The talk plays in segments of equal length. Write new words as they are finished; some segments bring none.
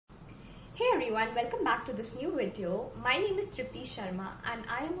everyone, welcome back to this new video. My name is Tripti Sharma and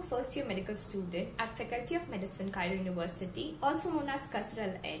I am a first year medical student at Faculty of Medicine, Cairo University, also known as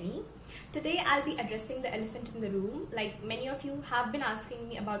NEET. Today I'll be addressing the elephant in the room. Like many of you have been asking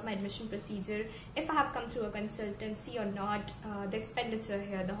me about my admission procedure, if I have come through a consultancy or not, the expenditure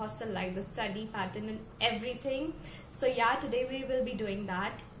here, the hostel life, the study pattern and everything. So yeah, today we will be doing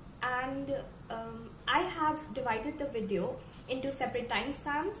that. And I have divided the video into separate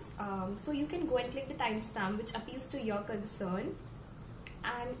timestamps, so you can go and click the timestamp which appeals to your concern.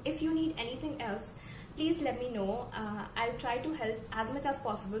 And if you need anything else, please let me know. I'll try to help as much as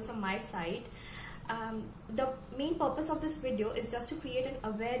possible from my side. The main purpose of this video is just to create an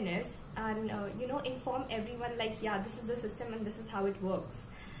awareness and inform everyone, like, yeah, this is the system and this is how it works,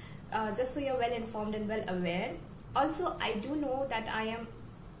 just so you're well informed and well aware. Also, I do know that I am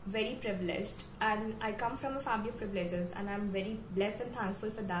very privileged and I come from a family of privileges and I'm very blessed and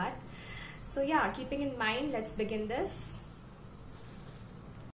thankful for that. So yeah, keeping in mind, let's begin this.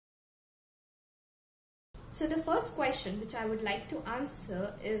 So the first question which I would like to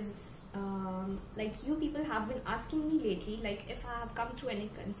answer is like, you people have been asking me lately, like, if I have come through any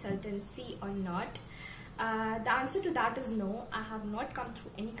consultancy or not. The answer to that is no. I have not come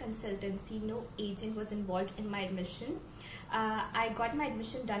through any consultancy. No agent was involved in my admission. I got my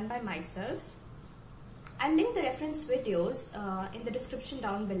admission done by myself. I'll link the reference videos in the description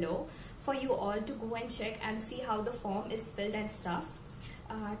down below for you all to go and check and see how the form is filled and stuff.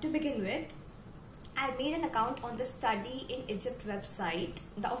 To begin with, I made an account on the Study in Egypt website,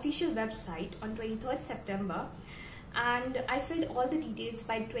 the official website, on 23rd September, and I filled all the details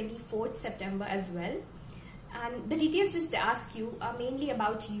by 24th September as well. And the details which they ask you are mainly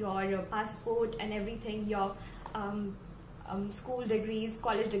about your passport and everything, your school degrees,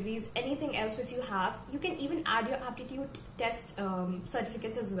 college degrees, anything else which you have. You can even add your aptitude test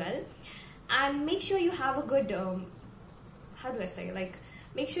certificates as well. And make sure you have a good,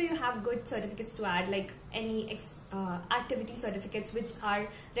 make sure you have good certificates to add, like any activity certificates which are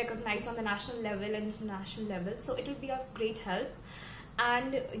recognized on the national level and international level. So it will be of great help.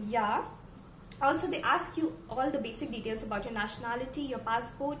 And yeah, also they ask you all the basic details about your nationality, your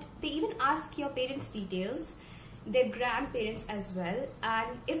passport. They even ask your parents' details, their grandparents as well,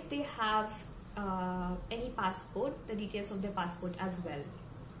 and if they have any passport, the details of their passport as well.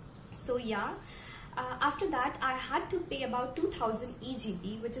 So yeah, after that I had to pay about 2000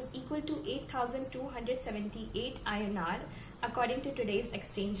 EGP, which is equal to 8,278 INR according to today's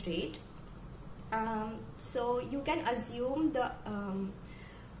exchange rate. So you can assume the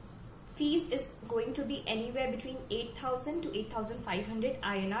fees is going to be anywhere between 8,000 to 8,500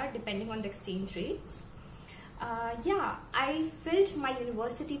 INR depending on the exchange rates. Yeah, I filled my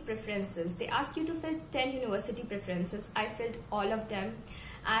university preferences. They ask you to fill 10 university preferences. I filled all of them,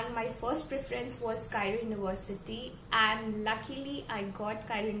 and my first preference was Cairo University, and luckily I got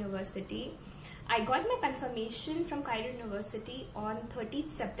Cairo University. I got my confirmation from Cairo University on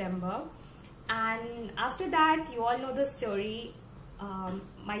 30th September, and after that, you all know the story.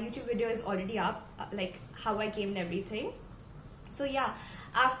 My YouTube video is already up, like how I came and everything. So yeah,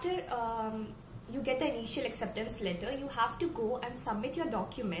 after you get the initial acceptance letter, you have to go and submit your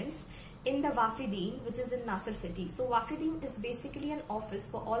documents in the Wafidin, which is in Nasser city. So Wafidin is basically an office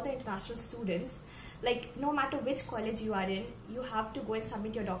for all the international students. Like, no matter which college you are in, you have to go and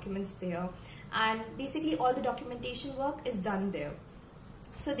submit your documents there. And basically all the documentation work is done there.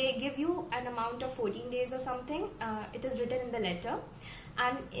 So they give you an amount of 14 days or something. It is written in the letter.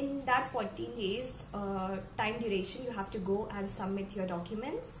 And in that 14 days time duration, you have to go and submit your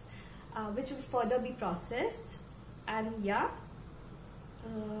documents, which will further be processed. And yeah,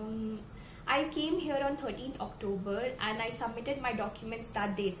 I came here on 13th October and I submitted my documents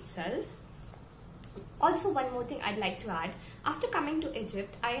that day itself. Also, one more thing I'd like to add. After coming to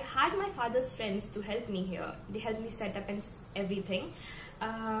Egypt, I had my father's friends to help me here. They helped me set up and everything.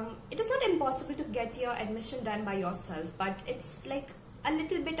 It is not impossible to get your admission done by yourself, but it's like a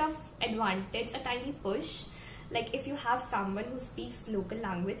little bit of advantage, a tiny push, like if you have someone who speaks local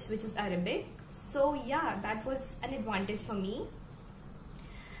language, which is Arabic. So yeah, that was an advantage for me.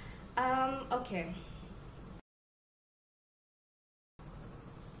 Okay.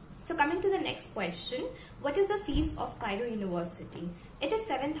 So coming to the next question, what is the fees of Cairo University? It is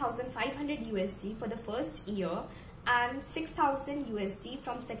 7,500 USD for the first year and 6,000 USD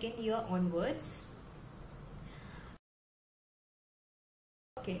from second year onwards.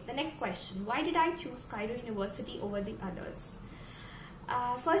 Okay, the next question, why did I choose Cairo University over the others?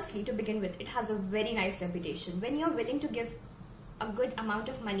 Firstly, to begin with, it has a very nice reputation. When you're willing to give a good amount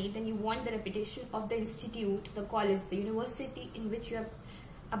of money, then you want the reputation of the institute, the college, the university in which you are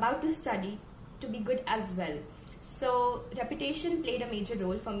about to study to be good as well. So reputation played a major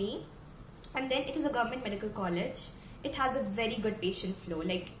role for me. And then it is a government medical college. It has a very good patient flow.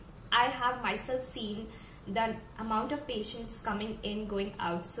 Like, I have myself seen the amount of patients coming in, going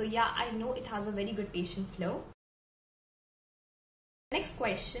out. So yeah, I know it has a very good patient flow. Next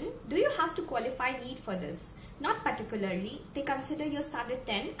question, do you have to qualify NEET for this? Not particularly. They consider your standard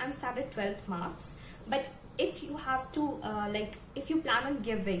 10 and standard 12 marks. But if you have to, if you plan on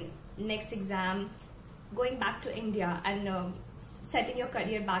giving next exam, going back to India and setting your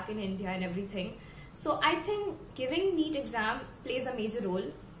career back in India and everything. So I think giving NEET exam plays a major role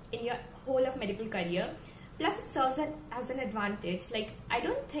in your whole of medical career. Plus it serves as an advantage. Like, I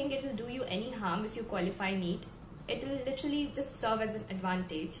don't think it will do you any harm if you qualify NEET. It will literally just serve as an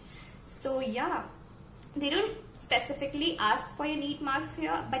advantage. So yeah, they don't specifically ask for your NEET marks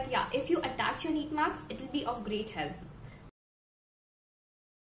here, but yeah, if you attach your NEET marks, it will be of great help.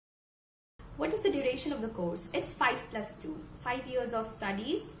 What is the duration of the course? It's 5+2, 5 years of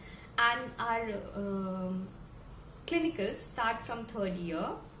studies, and our clinicals start from 3rd year.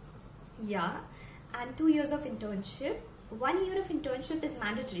 Yeah, and 2 years of internship. 1 year of internship is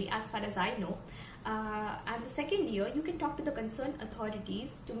mandatory as far as I know. And the 2nd year, you can talk to the concerned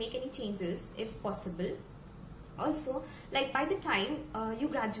authorities to make any changes if possible. Also, like, by the time you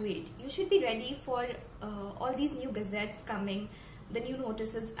graduate, you should be ready for all these new gazettes coming, the new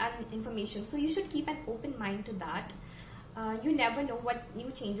notices and information. So you should keep an open mind to that. You never know what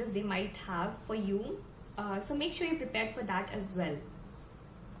new changes they might have for you. So make sure you're prepared for that as well.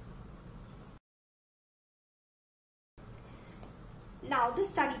 Now the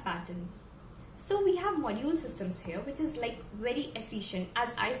study pattern. So we have module systems here, which is like very efficient as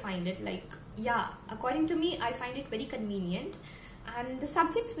I find it. Like, yeah, according to me, I find it very convenient. And the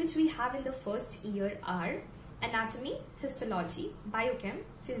subjects which we have in the first year are anatomy, histology, biochem,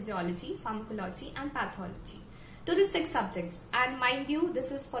 physiology, pharmacology and pathology. Total 6 subjects, and mind you,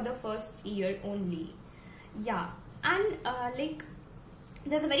 this is for the first year only. Yeah, and like,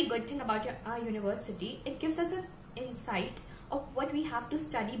 there's a very good thing about our university. It gives us an insight of what we have to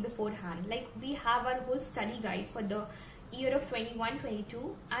study beforehand. Like, we have our whole study guide for the year of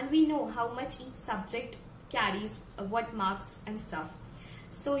 21-22, and we know how much each subject carries, what marks and stuff.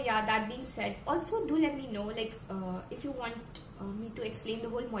 So yeah, that being said, also do let me know, like, if you want me to explain the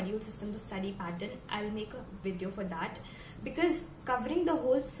whole module system, the study pattern, I'll make a video for that, because covering the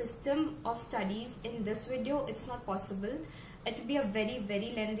whole system of studies in this video, it's not possible. It will be a very,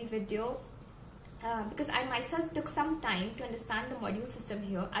 very lengthy video, because I myself took some time to understand the module system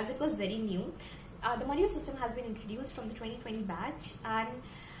here, as it was very new. The module system has been introduced from the 2020 batch, and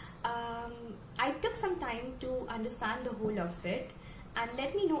I took some time to understand the whole of it. And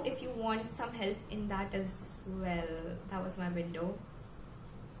let me know if you want some help in that as well. That was my window.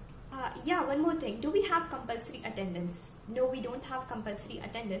 Yeah, one more thing. Do we have compulsory attendance? No, we don't have compulsory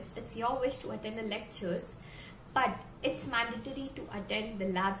attendance. It's your wish to attend the lectures, but it's mandatory to attend the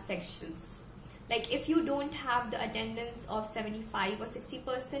lab sections. Like, if you don't have the attendance of 75 or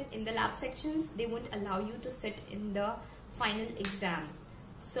 60% in the lab sections, they won't allow you to sit in the final exam.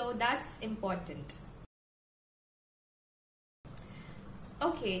 So that's important.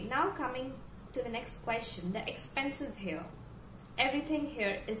 Okay, now coming to the next question, the expenses here. Everything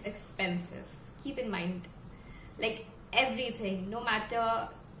here is expensive. Keep in mind, like, everything, no matter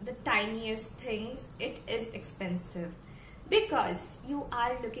the tiniest things, it is expensive, because you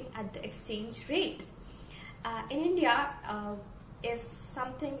are looking at the exchange rate. In India, if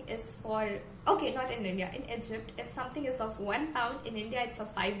something is for, okay, not in India, in Egypt, if something is of £1, in India it's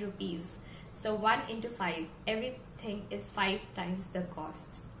of 5 rupees. So 1 into 5, everything is 5 times the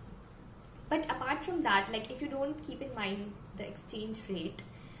cost. But apart from that, like, if you don't keep in mind the exchange rate,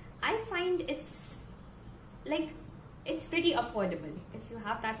 I find it's like, it's pretty affordable. If you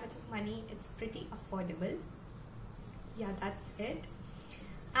have that much of money, it's pretty affordable. Yeah, that's it.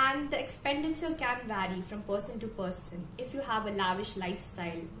 And the expenditure can vary from person to person. If you have a lavish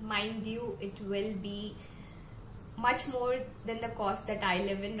lifestyle, mind you, it will be much more than the cost that I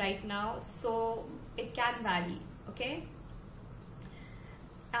live in right now. So it can vary, okay?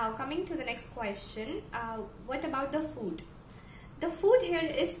 Now coming to the next question, what about the food? The food here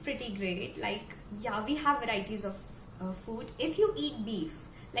is pretty great. Like, yeah, we have varieties of food. If you eat beef,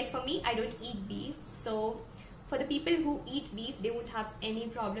 like for me, I don't eat beef, so for the people who eat beef, they won't have any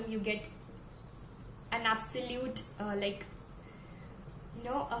problem. You get an absolute like, you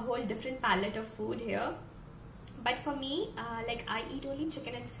know, a whole different palette of food here. But for me, like, I eat only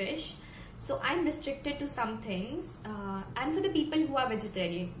chicken and fish, so I'm restricted to some things. And for the people who are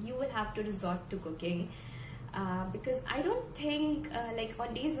vegetarian, you will have to resort to cooking. because I don't think like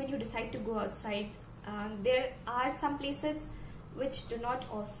on days when you decide to go outside, there are some places which do not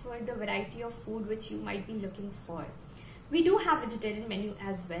offer the variety of food which you might be looking for. We do have vegetarian menu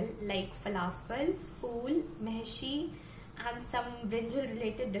as well, like falafel, fool, meheshi, and some brinjal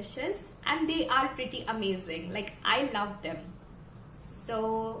related dishes, and they are pretty amazing. Like, I love them.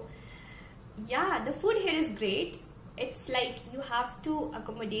 So yeah, the food here is great. It's like you have to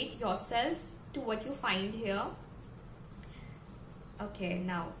accommodate yourself to what you find here. Okay,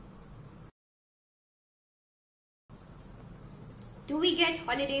 now, do we get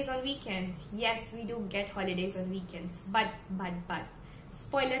holidays on weekends? Yes, we do get holidays on weekends. But,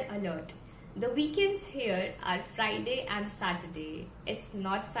 spoiler alert. The weekends here are Friday and Saturday. It's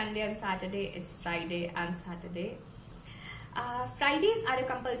not Sunday and Saturday, it's Friday and Saturday. Fridays are a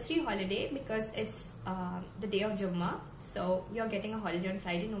compulsory holiday because it's the day of Jummah. So you're getting a holiday on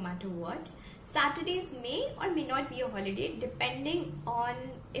Friday no matter what. Saturdays may or may not be a holiday depending on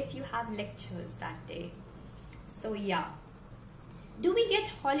if you have lectures that day. So yeah. Do we get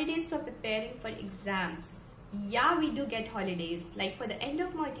holidays for preparing for exams? Yeah, we do get holidays. Like for the end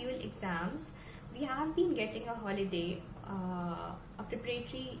of module exams, we have been getting a holiday, a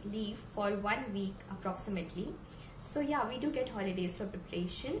preparatory leave for 1 week approximately. So yeah, we do get holidays for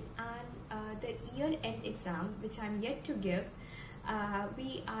preparation, and the year-end exam, which I'm yet to give,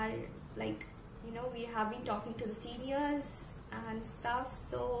 we are like, you know, we have been talking to the seniors and stuff,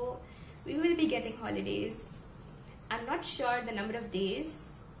 so we will be getting holidays. I'm not sure the number of days,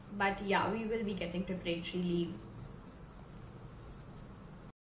 but yeah, we will be getting preparatory leave.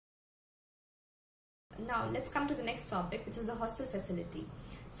 Now let's come to the next topic, which is the hostel facility.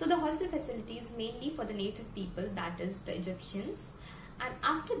 So the hostel facility is mainly for the native people, that is the Egyptians, and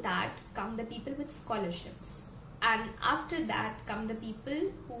after that come the people with scholarships, and after that come the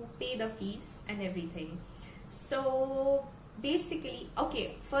people who pay the fees and everything. So basically,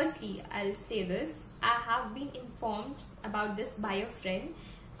 okay, firstly I'll say this, I have been informed about this by a friend.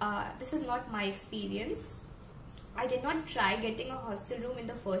 This is not my experience. I did not try getting a hostel room in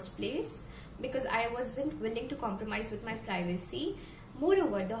the first place because I wasn't willing to compromise with my privacy.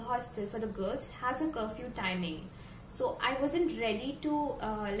 Moreover, the hostel for the girls has a curfew timing, so I wasn't ready to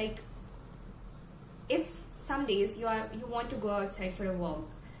like, if some days you want to go outside for a walk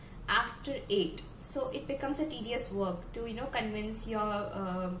after 8, so it becomes a tedious work to, you know, convince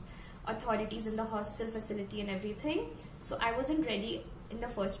your authorities in the hostel facility and everything. So I wasn't ready in the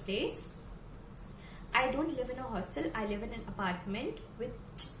first place. I don't live in a hostel, I live in an apartment which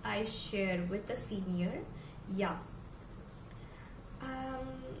I share with a senior. Yeah.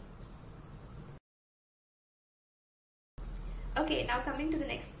 Okay, now coming to the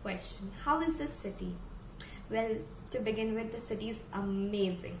next question. How is this city? Well, to begin with, the city is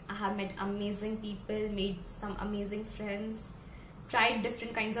amazing. I have met amazing people, made some amazing friends, tried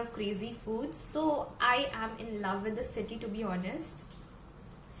different kinds of crazy foods. So I am in love with the city, to be honest.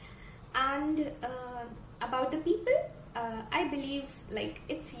 And about the people, I believe like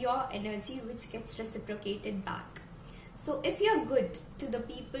it's your energy which gets reciprocated back. So if you're good to the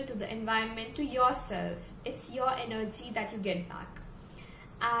people, to the environment, to yourself, it's your energy that you get back.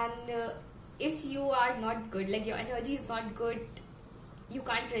 And if you are not good, like your energy is not good, you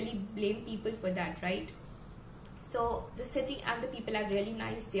can't really blame people for that, right? So the city and the people are really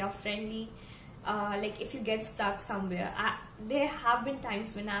nice, they are friendly. Like if you get stuck somewhere, there have been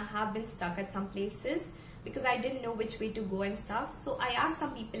times when I have been stuck at some places because I didn't know which way to go and stuff. So I asked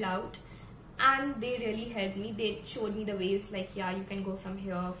some people out and they really helped me. They showed me the ways, like, yeah, you can go from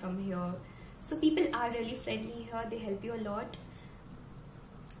here, from here. So people are really friendly here, they help you a lot.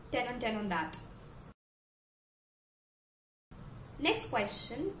 10 on 10 on that. Next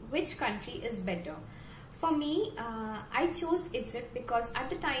question, which country is better? For me, I chose Egypt because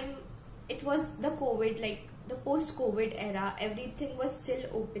at the time it was the COVID, like the post-COVID era, everything was still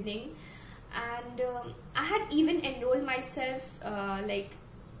opening, and I had even enrolled myself, like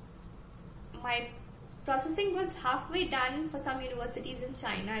my processing was halfway done for some universities in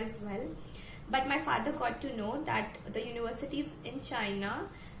China as well, but my father got to know that the universities in China,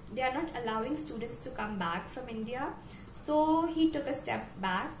 they are not allowing students to come back from India, so he took a step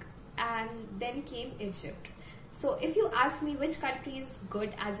back and then came Egypt. So if you ask me which country is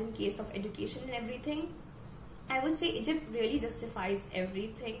good as in case of education and everything, I would say Egypt really justifies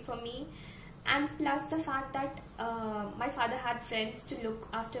everything for me. And plus the fact that my father had friends to look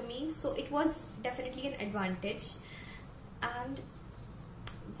after me, so it was definitely an advantage. And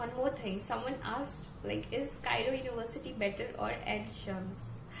one more thing, someone asked, like, is Cairo University better or Ain Shams?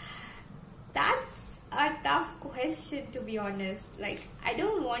 That's a tough question, to be honest. Like, I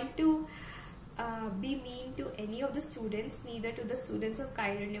don't want to be mean to any of the students, neither to the students of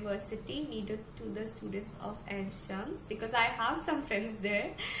Cairo University, neither to the students of Ain Shams, because I have some friends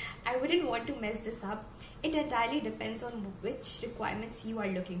there. I wouldn't want to mess this up. It entirely depends on which requirements you are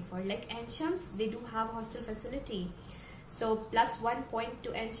looking for. Like Ain Shams, they do have hostel facility, so plus 1 point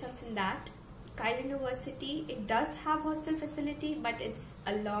to Ain Shams in that. Cairo University, it does have hostel facility, but it's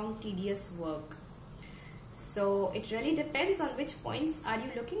a long, tedious work. So it really depends on which points are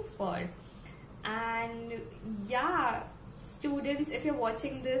you looking for. And yeah, students, if you're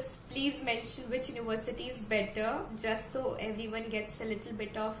watching this, please mention which university is better, just so everyone gets a little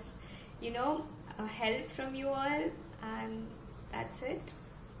bit of, you know, help from you all. And that's it.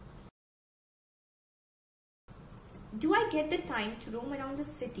 Do I get the time to roam around the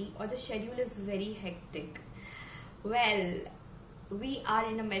city, or the schedule is very hectic? Well, we are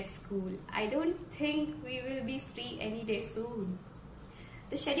in a med school. I don't think we will be free any day soon.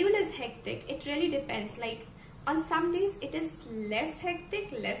 The schedule is hectic. It really depends. Like on some days it is less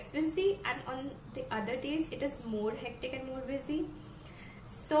hectic, less busy, and on the other days it is more hectic and more busy.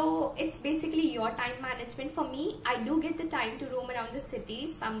 So it's basically your time management. For me, I do get the time to roam around the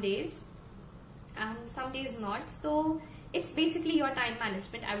city some days and some days not. So it's basically your time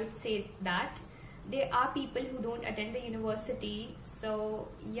management, I would say that. There are people who don't attend the university, so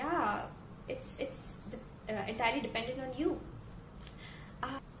yeah, it's entirely dependent on you.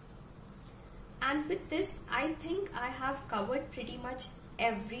 And with this, I think I have covered pretty much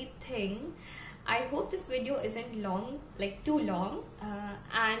everything. I hope this video isn't long, like too long,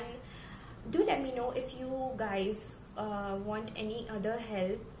 and do let me know if you guys want any other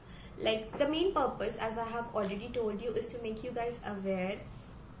help. Like the main purpose, as I have already told you, is to make you guys aware.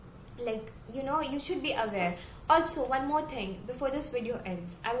 Like, you know, you should be aware. Also, one more thing before this video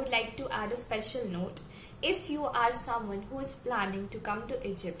ends, I would like to add a special note. If you are someone who is planning to come to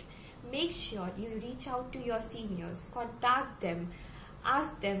Egypt, make sure you reach out to your seniors, contact them,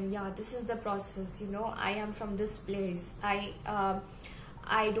 ask them, yeah, this is the process, you know, I am from this place, I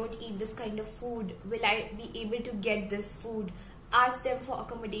don't eat this kind of food, will I be able to get this food? Ask them for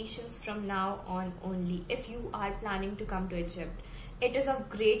accommodations from now on only if you are planning to come to Egypt. It is of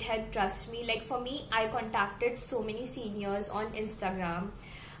great help, trust me. Like for me, I contacted so many seniors on Instagram.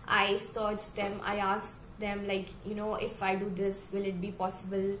 I searched them, I asked them, like, you know, if I do this, will it be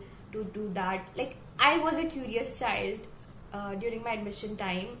possible to do that? Like, I was a curious child during my admission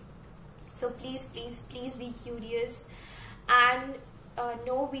time. So please be curious. And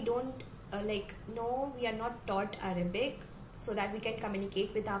no, we don't no, we are not taught Arabic so that we can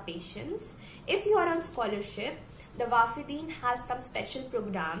communicate with our patients. If you are on scholarship, the Wafidin has some special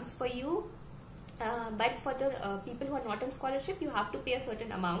programs for you, but for the people who are not on scholarship, you have to pay a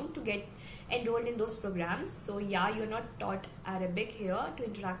certain amount to get enrolled in those programs. So yeah, you're not taught Arabic here to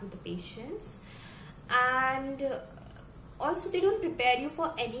interact with the patients. And also, they don't prepare you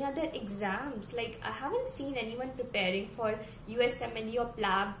for any other exams. Like, I haven't seen anyone preparing for USMLE or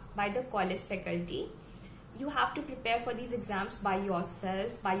PLAB by the college faculty. You have to prepare for these exams by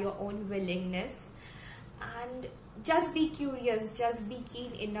yourself, by your own willingness. And just be curious, just be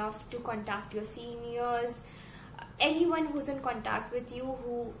keen enough to contact your seniors, anyone who's in contact with you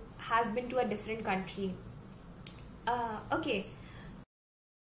who has been to a different country. Okay,